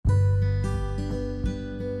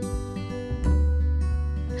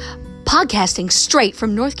Podcasting straight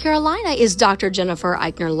from North Carolina is Dr. Jennifer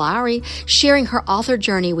Eichner Lowry, sharing her author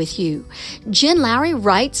journey with you. Jen Lowry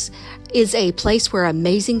Writes is a place where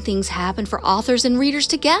amazing things happen for authors and readers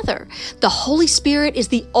together. The Holy Spirit is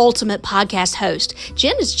the ultimate podcast host.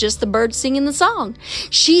 Jen is just the bird singing the song.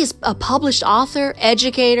 She is a published author,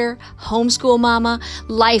 educator, homeschool mama,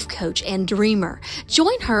 life coach, and dreamer.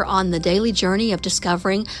 Join her on the daily journey of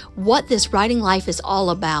discovering what this writing life is all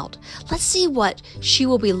about. Let's see what she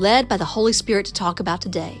will be led by the Holy Spirit to talk about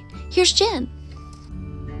today. Here's Jen.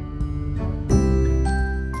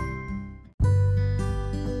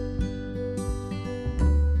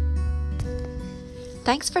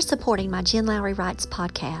 Thanks for supporting my Jen Lowry Writes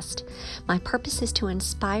podcast. My purpose is to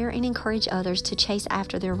inspire and encourage others to chase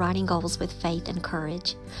after their writing goals with faith and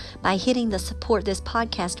courage. By hitting the support this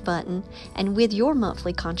podcast button and with your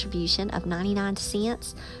monthly contribution of 99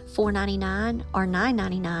 cents, $4.99, or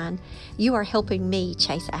 $9.99, you are helping me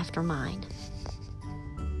chase after mine.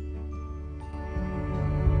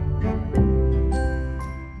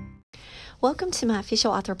 Welcome to my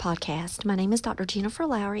official author podcast. My name is Dr. Jennifer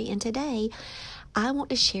Lowry, and today I want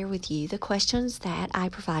to share with you the questions that I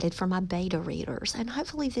provided for my beta readers, and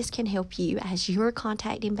hopefully this can help you as you're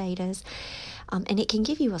contacting betas, and it can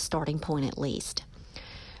give you a starting point at least.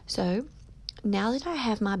 So, now that I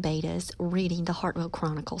have my betas reading the Hartwell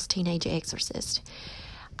Chronicles Teenage Exorcist,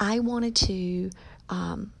 I wanted to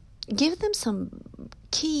give them some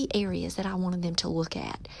key areas that I wanted them to look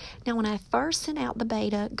at. Now, when I first sent out the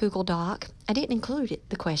beta Google Doc, I didn't include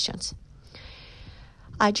the questions.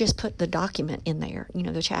 I just put the document in there,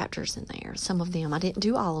 the chapters in there. Some of them, I didn't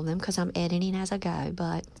do all of them because I'm editing as I go,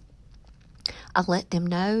 but I let them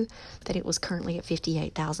know that it was currently at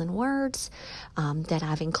 58,000 words, that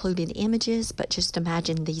I've included images, but just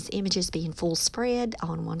imagine these images being full spread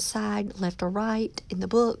on one side, left or right in the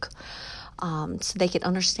book, so they could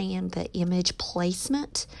understand the image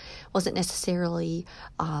placement wasn't necessarily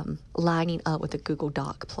lining up with the Google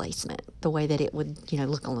Doc placement, the way that it would,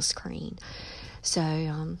 look on the screen. So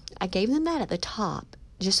I gave them that at the top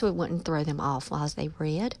just so it wouldn't throw them off while they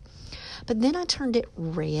read. But then I turned it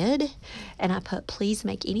red and I put, please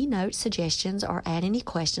make any notes, suggestions, or add any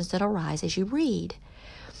questions that arise as you read.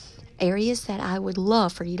 Areas that I would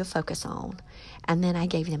love for you to focus on. And then I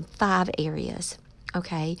gave them 5 areas.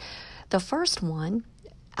 Okay. The first one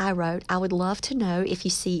I wrote, I would love to know if you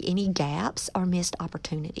see any gaps or missed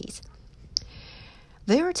opportunities.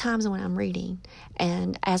 There are times when I'm reading,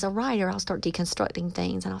 and as a writer, I'll start deconstructing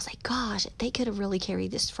things, and I'll say, gosh, they could have really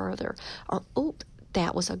carried this further. Or, oh,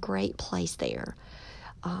 that was a great place there.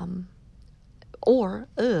 Or,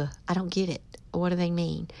 I don't get it. What do they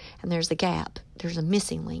mean? And there's a gap. There's a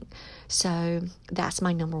missing link. So that's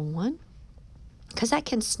my number 1. Because that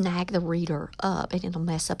can snag the reader up, and it'll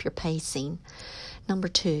mess up your pacing. Number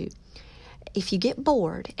 2. If you get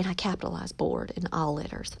bored, and I capitalize bored in all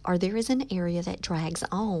letters, or there is an area that drags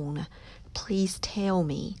on, please tell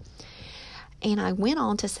me. And I went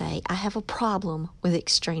on to say, I have a problem with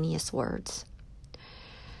extraneous words.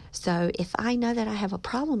 So if I know that I have a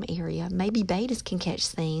problem area, maybe betas can catch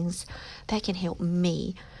things that can help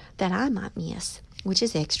me that I might miss, which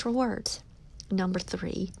is extra words. Number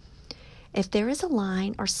 3, if there is a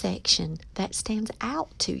line or section that stands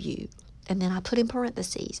out to you, and then I put in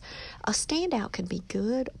parentheses, a standout could be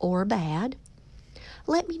good or bad,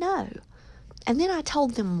 let me know. And then I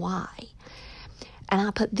told them why. And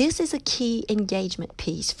I put, this is a key engagement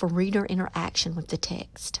piece for reader interaction with the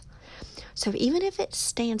text. So even if it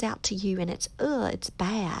stands out to you and it's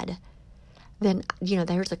bad, then,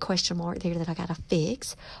 there's a question mark there that I got to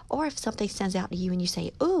fix. Or if something stands out to you and you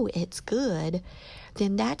say, oh, it's good,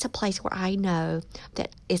 then that's a place where I know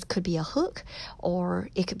that it could be a hook or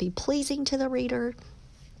it could be pleasing to the reader.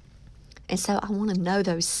 And so I want to know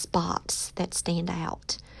those spots that stand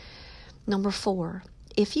out. Number 4,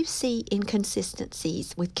 if you see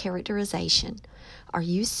inconsistencies with characterization or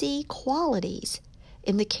you see qualities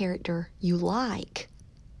in the character you like,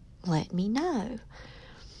 let me know.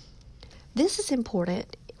 This is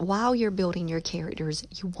important. While you're building your characters,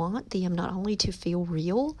 you want them not only to feel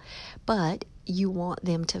real, but you want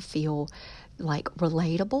them to feel like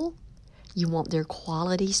relatable. You want their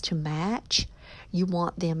qualities to match. You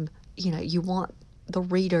want them, you want the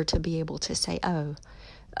reader to be able to say, oh,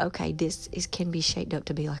 okay, can be shaped up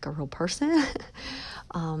to be like a real person.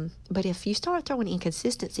 But if you start throwing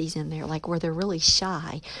inconsistencies in there, like where they're really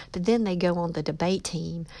shy, but then they go on the debate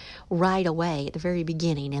team right away at the very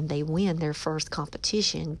beginning and they win their first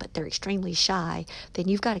competition, but they're extremely shy, then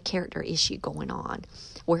you've got a character issue going on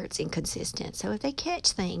where it's inconsistent. So if they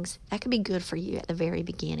catch things, that could be good for you at the very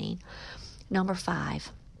beginning. Number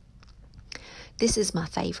 5. This is my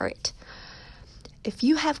favorite. If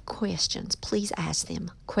you have questions, please ask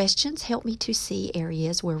them. Questions help me to see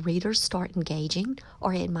areas where readers start engaging,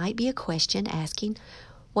 or it might be a question asking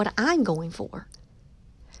what I'm going for.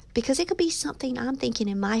 Because it could be something I'm thinking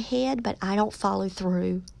in my head, but I don't follow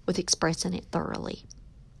through with expressing it thoroughly.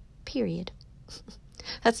 Period.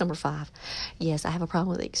 That's number 5. Yes, I have a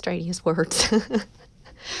problem with extraneous words.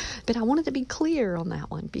 But I wanted to be clear on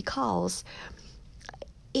that one, because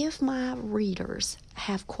if my readers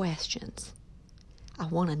have questions, I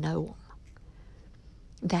want to know them.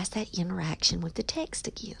 That's that interaction with the text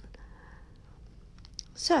again.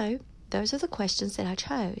 So, those are the questions that I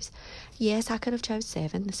chose. Yes, I could have chose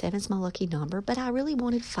 7. The 7's my lucky number, but I really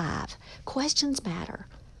wanted 5. Questions matter.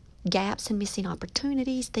 Gaps and missing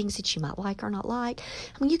opportunities, things that you might like or not like.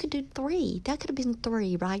 I mean, you could do 3. That could have been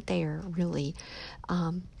 3 right there, really.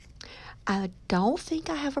 I don't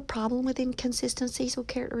think I have a problem with inconsistencies with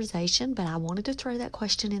characterization, but I wanted to throw that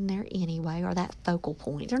question in there anyway, or that focal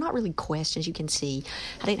point. They're not really questions, you can see.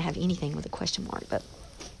 I didn't have anything with a question mark, but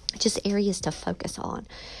just areas to focus on.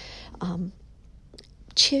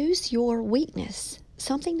 Choose your weakness,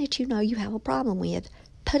 something that you know you have a problem with.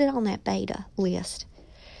 Put it on that beta list.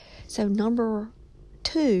 So number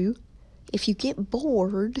 2, if you get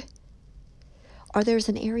bored or there's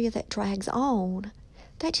an area that drags on,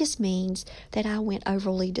 that just means that I went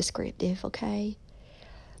overly descriptive, okay?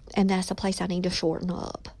 And that's a place I need to shorten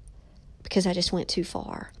up, because I just went too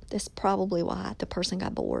far. That's probably why the person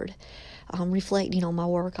got bored. Reflecting on my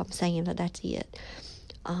work, I'm saying that that's it.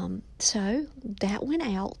 So that went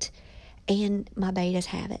out, and my betas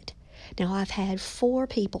have it. Now, I've had 4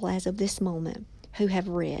 people as of this moment who have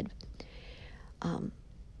read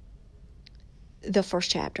the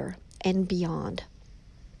first chapter and beyond.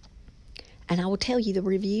 And I will tell you, the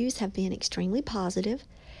reviews have been extremely positive.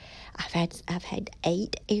 I've had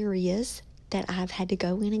 8 areas that I've had to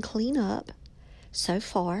go in and clean up so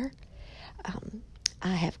far.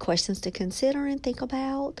 I have questions to consider and think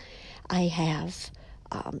about. I have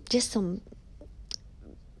just some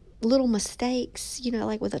little mistakes,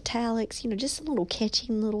 like with italics, just some little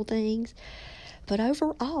catching little things. But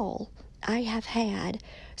overall, I have had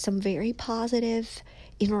some very positive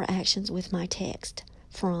interactions with my text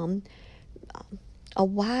from a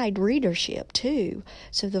wide readership too.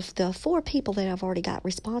 So the 4 people that I've already got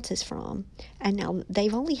responses from, and now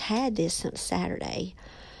they've only had this since Saturday,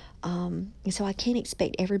 and so I can't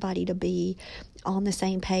expect everybody to be on the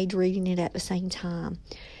same page reading it at the same time.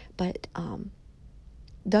 But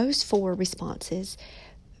those 4 responses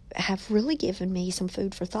have really given me some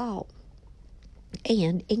food for thought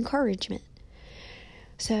and encouragement.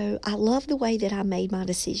 So I love the way that I made my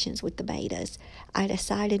decisions with the betas. I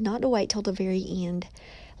decided not to wait till the very end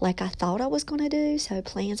like I thought I was going to do, so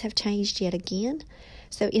plans have changed yet again.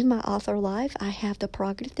 So in my author life, I have the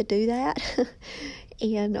prerogative to do that.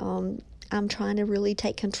 And I'm trying to really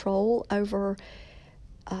take control over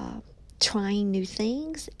trying new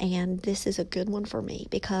things, and this is a good one for me,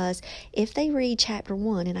 because if they read chapter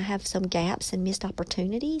 1 and I have some gaps and missed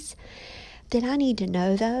opportunities, then I need to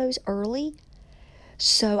know those early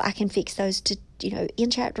so I can fix those to, in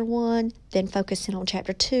chapter 1, then focusing on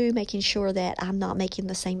chapter 2, making sure that I'm not making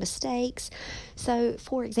the same mistakes. So,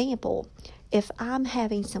 for example, if I'm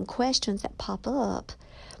having some questions that pop up,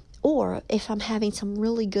 or if I'm having some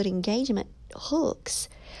really good engagement hooks,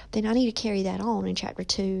 then I need to carry that on in chapter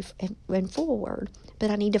 2 and forward. But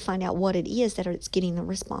I need to find out what it is that it's getting the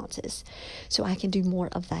responses, so I can do more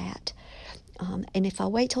of that. And if I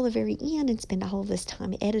wait till the very end and spend all this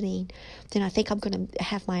time editing, then I think I'm going to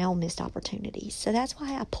have my own missed opportunities. So that's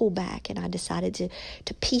why I pulled back, and I decided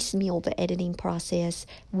to piecemeal the editing process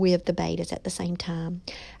with the betas at the same time.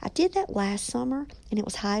 I did that last summer, and it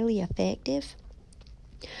was highly effective.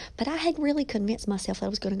 But I had really convinced myself that I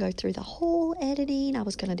was going to go through the whole editing. I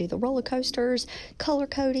was going to do the roller coasters, color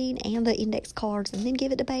coding, and the index cards, and then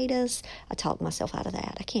give it to betas. I talked myself out of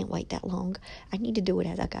that. I can't wait that long. I need to do it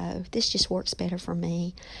as I go. This just works better for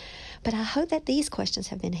me. But I hope that these questions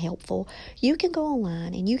have been helpful. You can go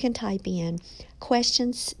online and you can type in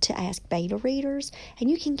questions to ask beta readers,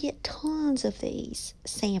 and you can get tons of these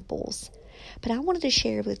samples. But I wanted to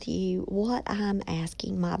share with you what I'm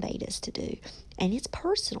asking my betas to do. And it's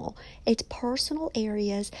personal. It's personal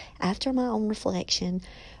areas after my own reflection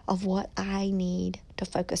of what I need to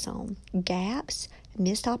focus on. Gaps,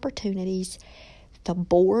 missed opportunities, the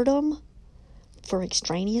boredom for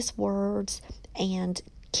extraneous words, and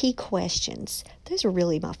key questions. Those are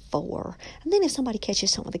really my 4. And then if somebody catches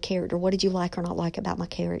something with the character, what did you like or not like about my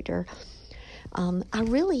character? I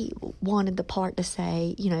really wanted the part to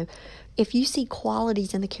say, if you see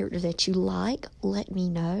qualities in the character that you like, let me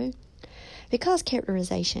know. because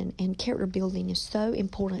characterization and character building is so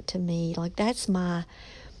important to me. Like, that's my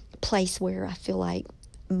place where I feel like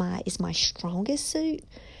is my strongest suit.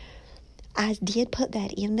 I did put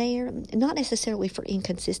that in there, not necessarily for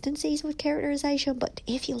inconsistencies with characterization, but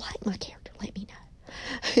if you like my character, let me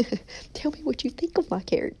know. Tell me what you think of my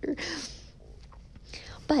character.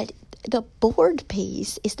 But the bored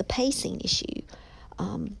piece is the pacing issue.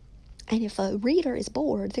 And if a reader is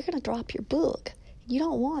bored, they're going to drop your book. You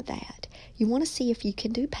don't want that. You want to see if you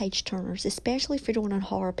can do page turners, especially if you're doing a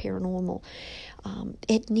horror paranormal.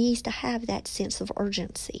 It needs to have that sense of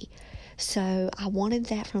urgency. So I wanted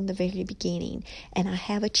that from the very beginning, and I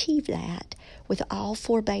have achieved that with all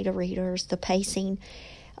 4 beta readers. The pacing,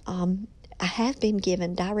 I have been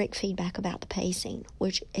given direct feedback about the pacing,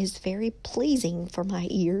 which is very pleasing for my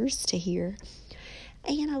ears to hear.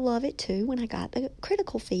 And I love it too when I got the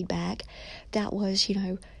critical feedback that was,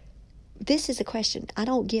 this is a question. I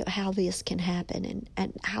don't get how this can happen,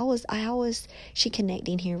 and how is she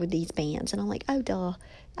connecting here with these bands? And I'm like, oh, duh,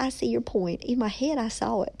 I see your point. In my head, I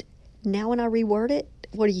saw it. Now when I reword it,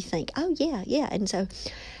 what do you think? Oh, yeah. And so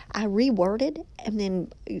I reworded and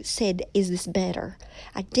then said, is this better?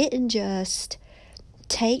 I didn't just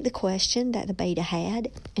take the question that the beta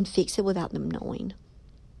had and fix it without them knowing.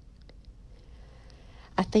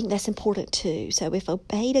 I think that's important too. So if a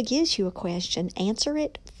beta gives you a question, answer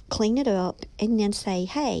it, clean it up, and then say,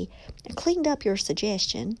 hey, I cleaned up your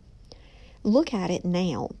suggestion. Look at it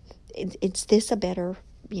now. Is this a better,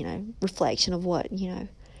 reflection of what,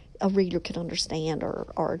 a reader could understand,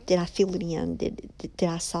 or did I fill it in? Did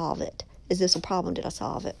I solve it? Is this a problem? Did I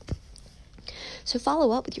solve it? So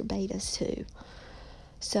follow up with your betas too.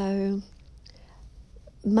 So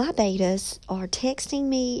my betas are texting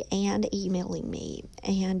me and emailing me,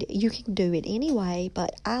 and you can do it anyway,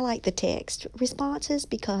 but I like the text responses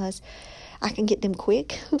because I can get them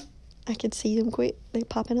quick. I can see them quick. They're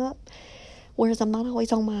popping up, whereas I'm not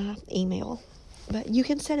always on my email. But you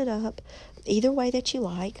can set it up either way that you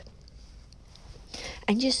like.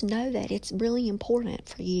 And just know that it's really important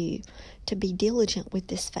for you to be diligent with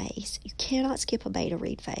this phase. You cannot skip a beta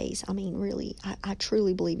read phase. I mean, really, I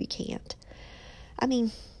truly believe you can't. I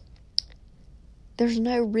mean, there's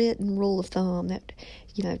no written rule of thumb that,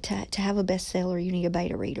 to have a bestseller, you need a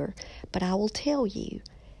beta reader. But I will tell you,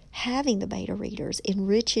 having the beta readers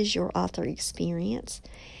enriches your author experience,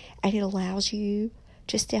 and it allows you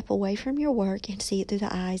to step away from your work and see it through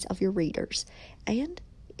the eyes of your readers. And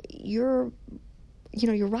you're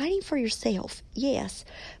writing for yourself, yes,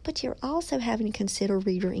 but you're also having to consider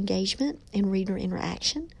reader engagement and reader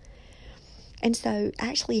interaction. And so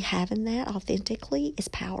actually having that authentically is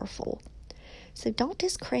powerful. So don't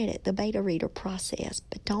discredit the beta reader process,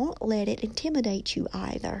 but don't let it intimidate you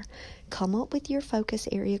either. Come up with your focus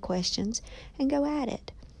area questions and go at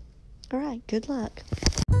it. All right, good luck.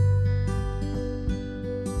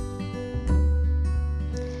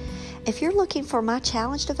 If you're looking for my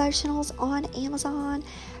challenge devotionals on Amazon,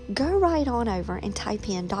 go right on over and type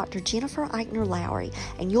in Dr. Jennifer Eichner Lowry,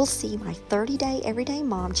 and you'll see my 30-day Everyday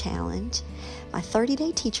Mom Challenge, my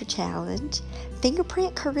 30-day Teacher Challenge,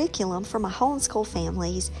 fingerprint curriculum for my homeschool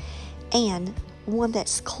families, and one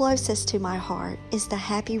that's closest to my heart is the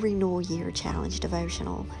Happy Renewal Year Challenge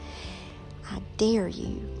devotional. I dare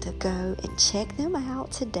you to go and check them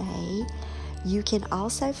out today. You can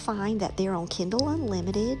also find that they're on Kindle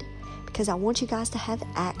Unlimited, because I want you guys to have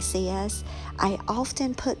access. I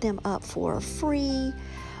often put them up for free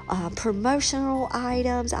promotional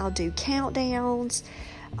items. I'll do countdowns.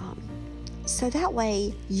 So that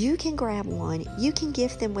way you can grab one, you can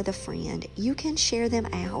gift them with a friend, you can share them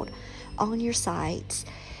out on your sites,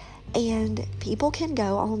 and people can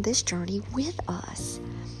go on this journey with us.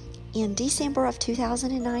 In December of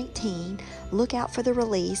 2019, look out for the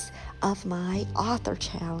release of my Author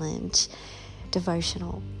Challenge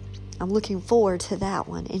devotional. I'm looking forward to that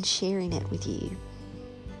one and sharing it with you.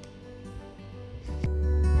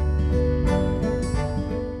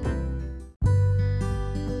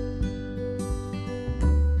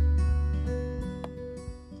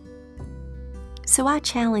 So I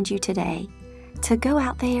challenge you today to go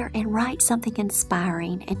out there and write something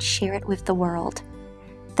inspiring and share it with the world.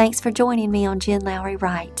 Thanks for joining me on Jen Lowry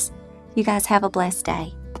Writes. You guys have a blessed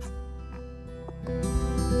day.